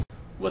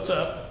What's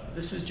up?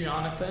 This is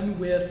Jonathan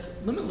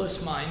with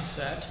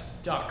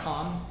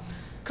LimitlessMindset.com. A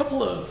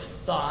couple of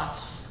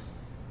thoughts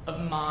of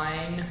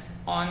mine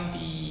on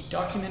the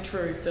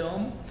documentary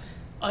film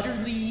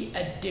Utterly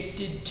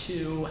Addicted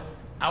to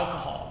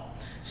Alcohol.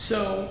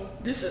 So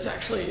this is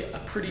actually a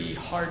pretty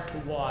hard to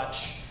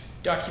watch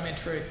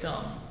documentary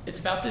film. It's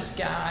about this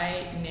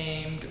guy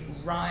named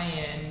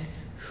Ryan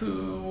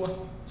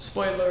who,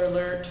 spoiler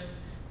alert,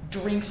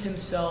 drinks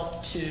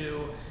himself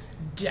to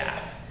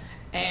death.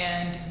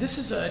 And this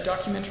is a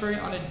documentary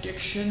on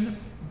addiction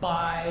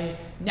by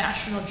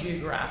National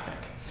Geographic.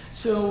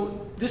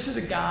 So this is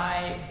a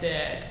guy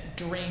that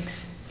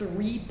drinks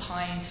 3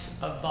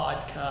 pints of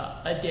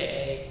vodka a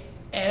day,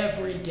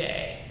 every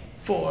day,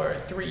 for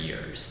 3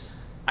 years.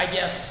 I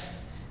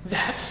guess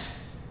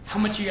that's how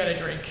much you gotta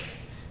drink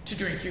to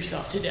drink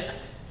yourself to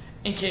death,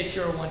 in case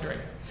you're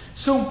wondering.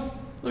 So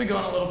let me go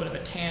on a little bit of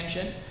a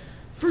tangent.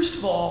 First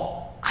of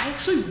all, I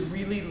actually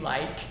really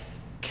like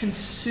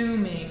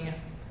consuming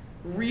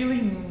really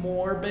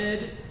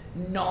morbid,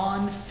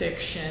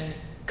 non-fiction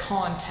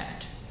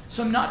content.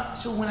 So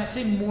when I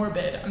say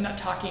morbid, I'm not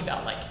talking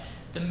about like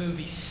the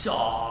movie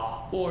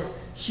Saw or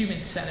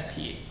Human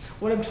Centipede.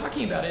 What I'm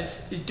talking about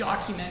is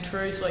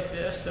documentaries like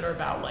this that are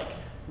about like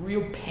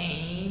real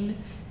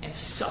pain and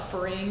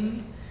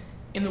suffering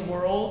in the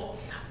world.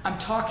 I'm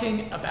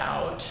talking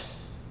about,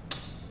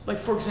 like,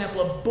 for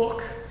example, a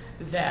book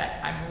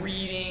that I'm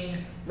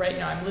reading right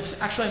now. I'm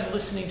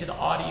listening to the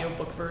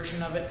audiobook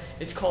version of it.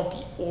 It's called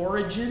The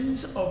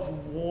Origins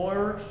of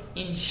War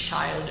in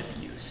Child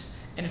Abuse.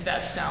 And if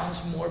that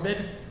sounds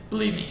morbid,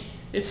 believe me,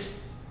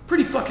 it's a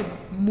pretty fucking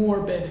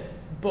morbid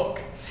book.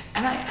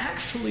 And I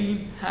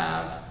actually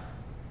have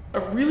a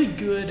really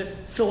good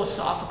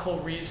philosophical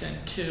reason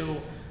to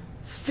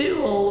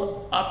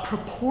fill a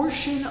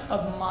proportion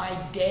of my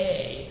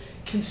day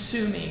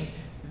consuming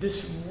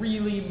this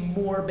really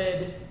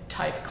morbid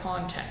type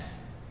content.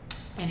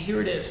 And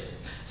here it is.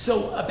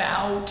 So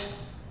about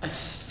a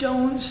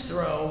stone's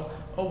throw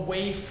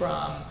away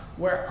from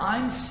where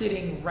I'm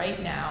sitting right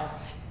now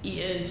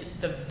is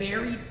the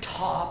very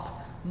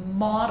top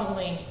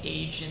modeling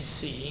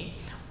agency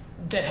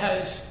that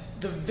has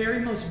the very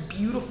most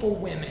beautiful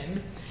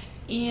women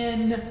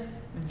in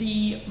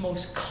the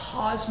most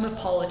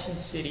cosmopolitan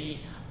city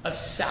of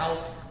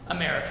South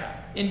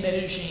America, in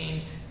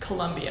Medellin,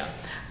 Colombia.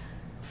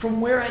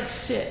 From where I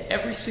sit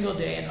every single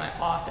day in my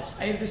office,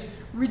 I have this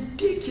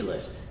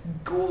ridiculous,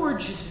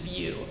 gorgeous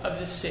view of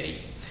the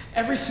city.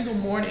 Every single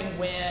morning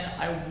when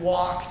I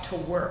walk to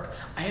work,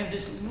 I have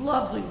this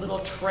lovely little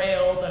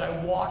trail that I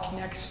walk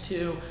next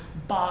to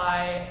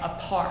by a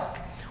park.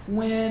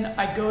 When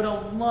I go to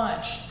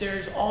lunch,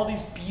 there's all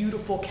these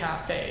beautiful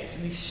cafes,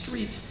 and these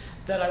streets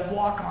that I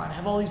walk on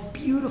have all these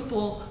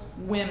beautiful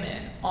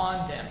women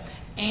on them.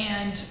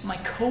 And my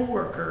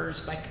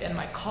coworkers and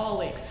my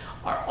colleagues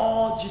are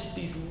all just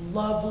these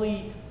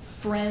lovely,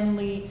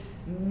 friendly,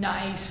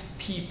 nice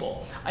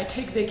people. I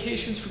take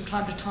vacations from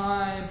time to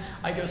time.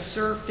 I go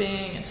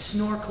surfing and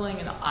snorkeling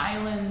in the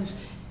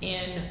islands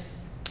in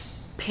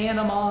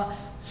Panama.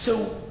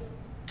 So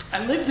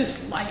I live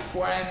this life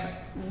where I'm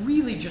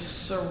really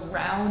just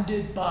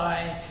surrounded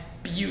by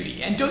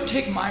beauty. And don't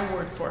take my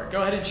word for it.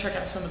 Go ahead and check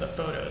out some of the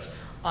photos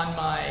on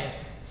my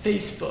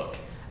Facebook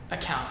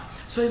account.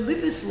 So I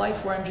live this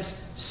life where I'm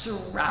just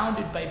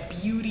surrounded by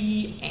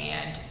beauty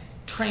and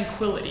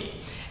tranquility.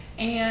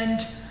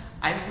 And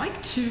I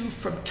like to,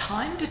 from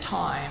time to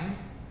time,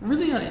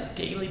 really on a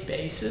daily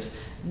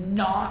basis,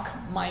 knock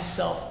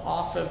myself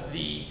off of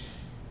the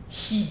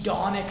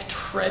hedonic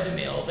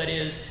treadmill that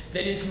is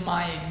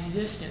my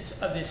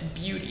existence of this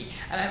beauty.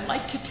 And I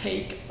like to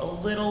take a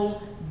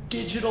little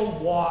digital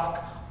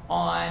walk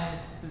on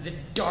the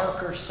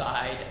darker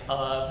side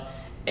of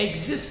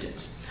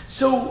existence.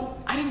 So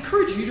I'd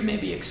encourage you to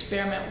maybe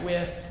experiment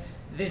with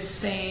the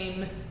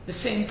same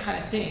kind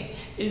of thing,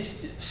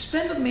 is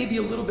spend maybe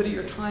a little bit of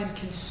your time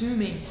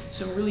consuming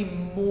some really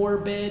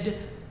morbid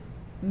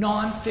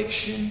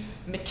non-fiction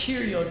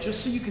material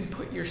just so you can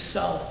put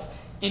yourself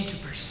into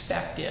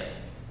perspective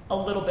a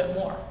little bit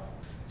more.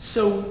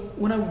 So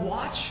when I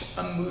watch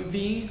a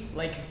movie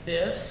like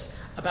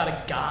this about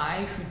a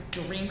guy who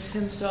drinks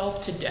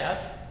himself to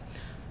death,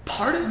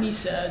 part of me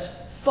says,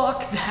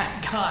 fuck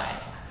that guy.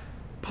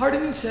 Part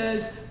of me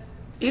says,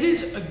 it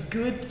is a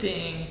good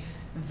thing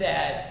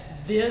that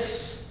this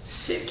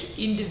sick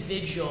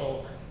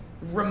individual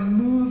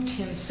removed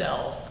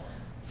himself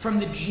from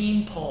the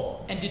gene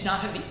pool and did not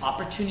have the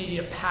opportunity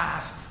to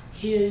pass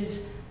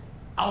his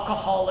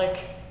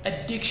alcoholic,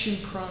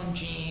 addiction-prone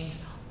genes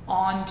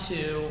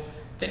onto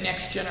the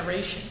next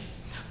generation.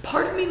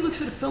 Part of me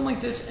looks at a film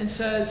like this and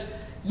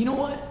says, you know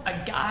what?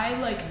 A guy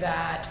like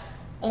that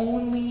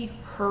only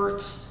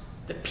hurts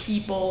the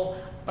people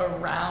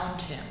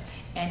around him.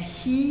 And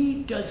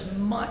he does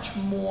much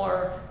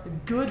more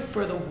good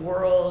for the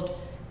world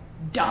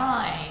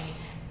dying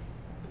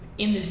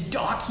in this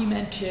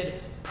documented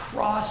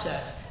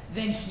process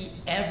than he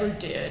ever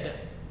did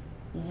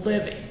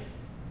living.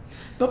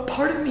 But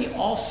part of me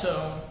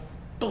also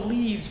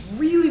believes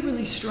really,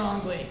 really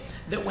strongly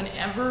that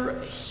whenever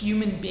a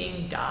human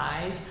being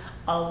dies,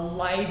 a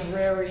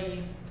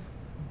library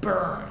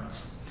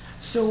burns.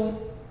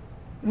 So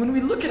when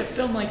we look at a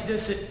film like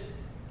this,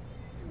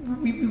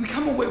 we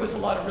come away with a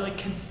lot of really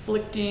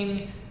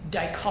conflicting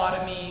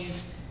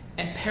dichotomies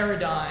and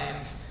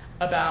paradigms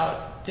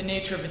about the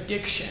nature of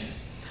addiction.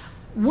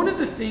 One of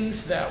the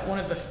things that one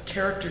of the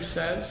characters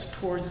says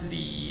towards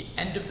the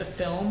end of the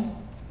film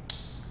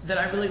that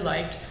I really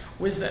liked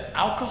was that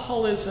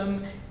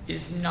alcoholism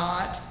is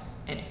not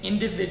an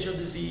individual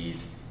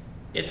disease,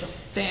 it's a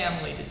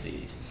family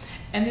disease.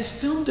 And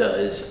this film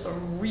does a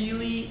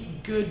really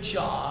good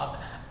job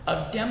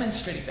of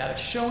demonstrating that, of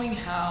showing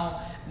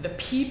how the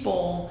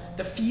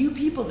few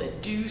people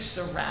that do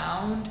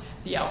surround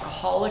the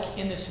alcoholic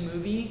in this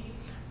movie,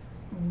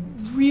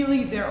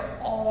 really they're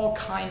all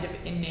kind of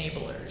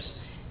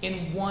enablers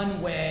in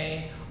one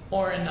way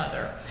or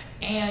another.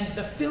 And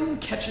the film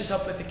catches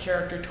up with the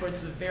character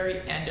towards the very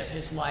end of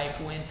his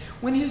life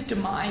when his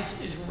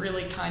demise is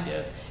really kind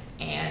of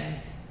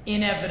an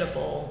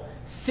inevitable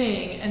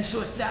thing. And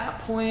so at that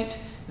point,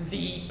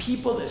 the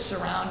people that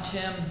surround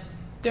him,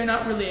 they're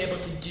not really able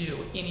to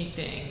do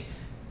anything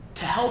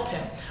to help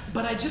him.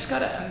 But I just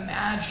gotta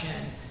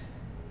imagine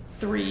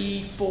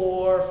 3,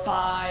 4,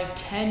 5,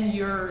 10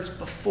 years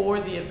before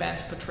the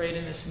events portrayed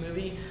in this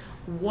movie,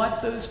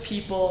 what those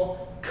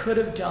people could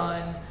have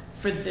done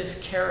for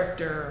this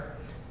character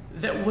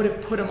that would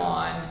have put him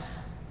on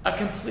a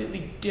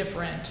completely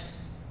different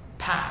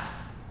path.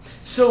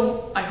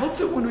 So I hope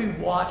that when we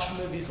watch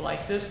movies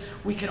like this,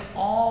 we can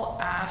all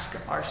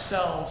ask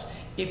ourselves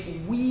if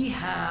we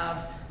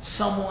have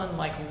someone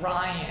like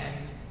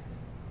Ryan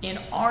in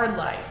our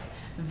life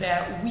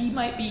that we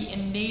might be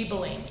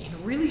enabling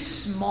in really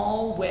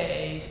small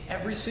ways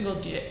every single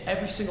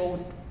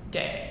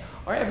day,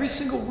 or every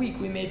single week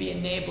we may be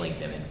enabling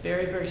them in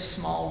very, very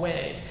small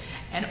ways.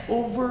 And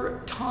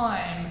over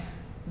time,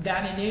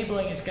 that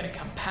enabling is going to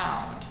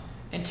compound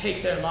and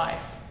take their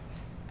life.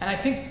 And I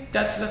think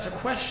that's a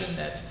question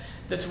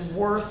that's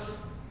worth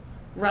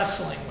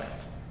wrestling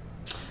with.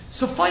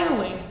 So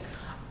finally,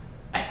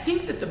 I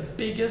think that the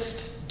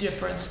biggest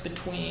difference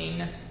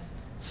between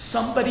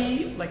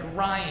somebody like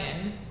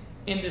Ryan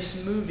in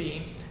this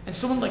movie and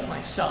someone like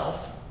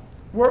myself,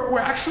 we're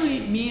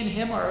actually, me and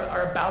him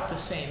are about the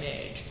same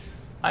age,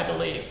 I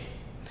believe.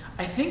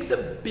 I think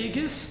the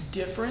biggest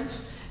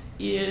difference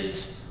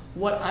is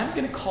what I'm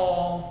going to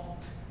call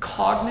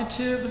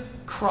cognitive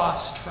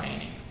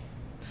cross-training.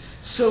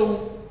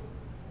 So,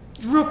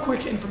 real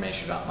quick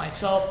information about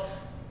myself.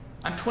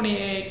 I'm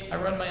 28, I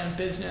run my own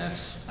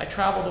business, I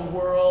travel the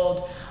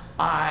world,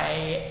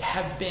 I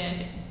have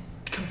been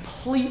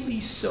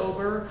completely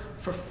sober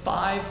for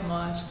 5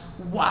 months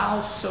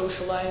while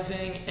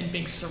socializing and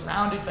being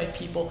surrounded by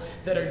people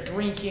that are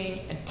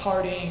drinking and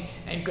partying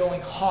and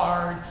going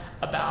hard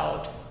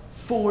about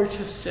 4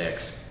 to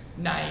 6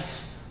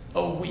 nights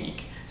a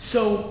week.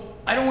 So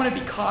I don't want to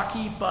be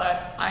cocky,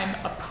 but I'm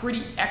a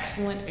pretty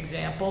excellent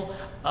example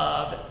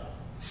of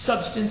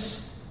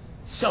substance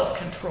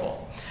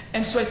self-control.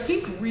 And so I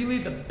think really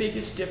the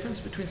biggest difference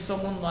between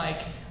someone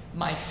like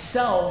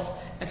myself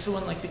and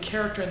someone like the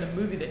character in the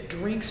movie that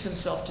drinks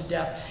himself to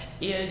death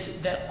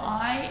is that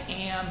I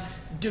am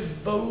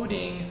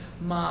devoting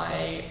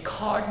my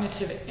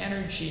cognitive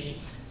energy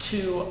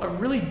to a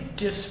really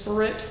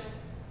disparate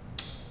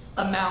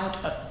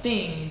amount of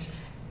things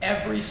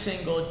every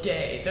single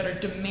day that are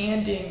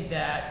demanding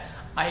that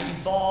I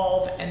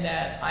evolve and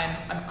that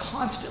I'm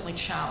constantly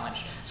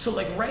challenged. So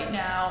like right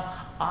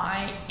now,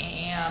 I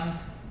am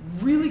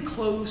really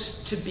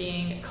close to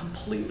being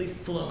completely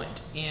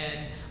fluent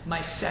in my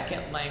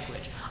second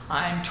language.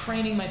 I'm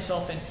training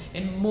myself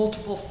in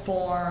multiple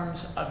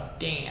forms of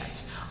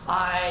dance.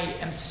 I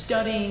am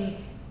studying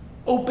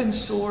open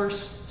source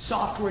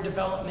software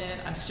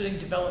development. I'm studying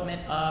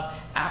development of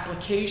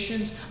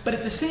applications, but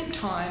at the same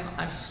time,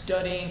 I'm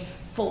studying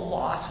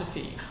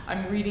philosophy.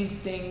 I'm reading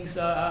things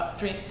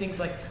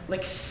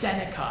like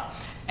Seneca.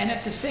 And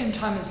at the same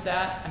time as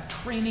that, I'm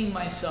training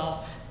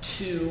myself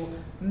to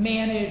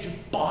manage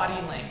body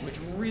language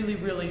really,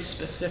 really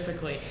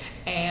specifically.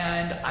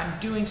 And I'm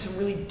doing some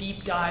really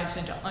deep dives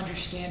into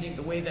understanding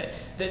the way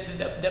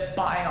that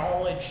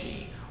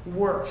biology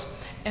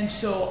works. And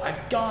so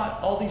I've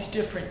got all these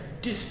different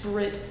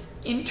disparate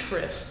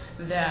interests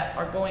that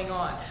are going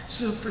on.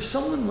 So for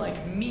someone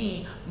like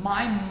me,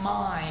 my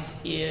mind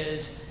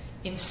is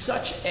in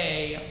such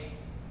a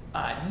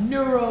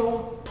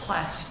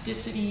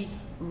neuroplasticity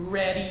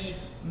ready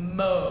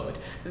mode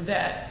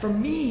that for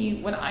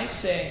me, when I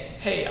say,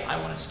 hey, I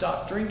want to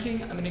stop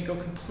drinking, I'm going to go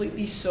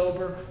completely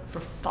sober for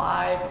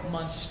 5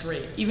 months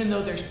straight, even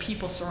though there's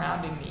people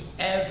surrounding me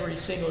every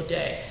single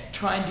day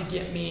trying to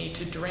get me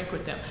to drink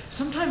with them,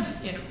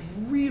 sometimes in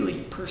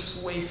really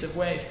persuasive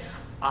ways,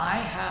 I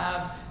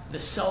have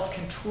the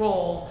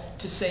self-control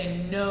to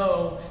say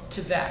no to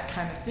that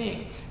kind of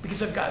thing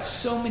because I've got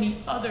so many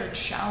other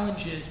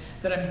challenges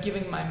that I'm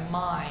giving my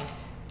mind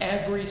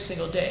every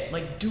single day,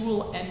 like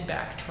dual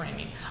NBAC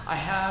training. I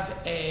have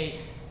a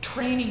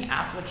training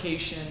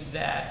application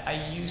that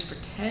I use for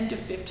 10 to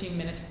 15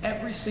 minutes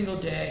every single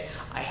day.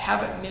 I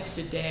haven't missed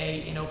a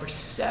day in over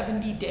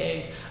 70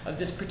 days of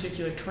this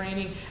particular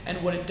training,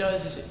 and what it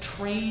does is it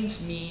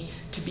trains me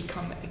to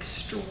become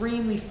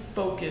extremely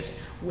focused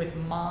with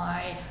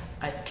my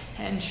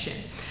attention.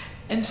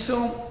 And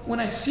so when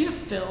I see a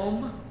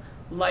film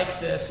like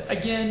this,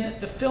 again,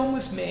 the film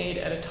was made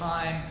at a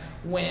time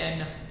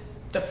when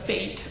the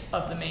fate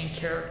of the main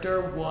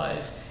character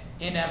was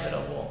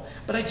inevitable.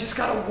 But I just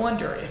gotta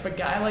wonder if a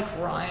guy like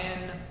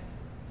Ryan,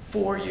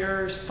 4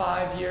 years,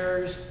 5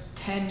 years,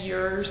 10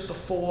 years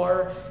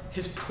before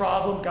his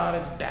problem got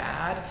as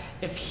bad,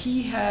 if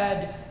he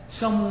had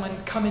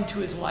someone come into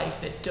his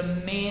life that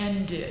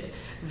demanded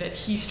that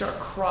he start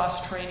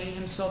cross-training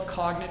himself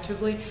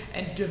cognitively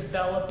and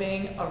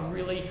developing a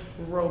really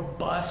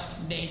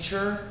robust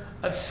nature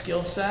of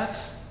skill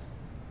sets,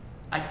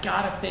 I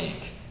gotta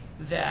think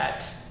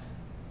that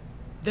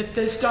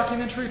this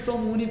documentary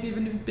film wouldn't have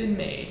even been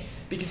made,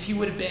 because he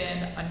would have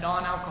been a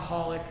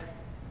non-alcoholic,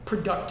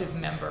 productive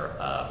member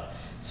of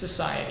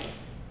society.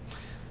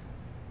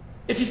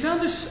 If you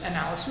found this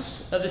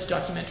analysis of this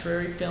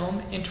documentary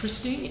film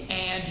interesting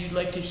and you'd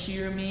like to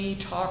hear me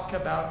talk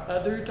about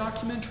other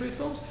documentary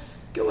films,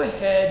 go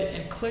ahead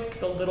and click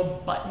the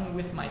little button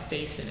with my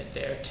face in it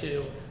there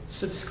to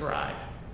subscribe.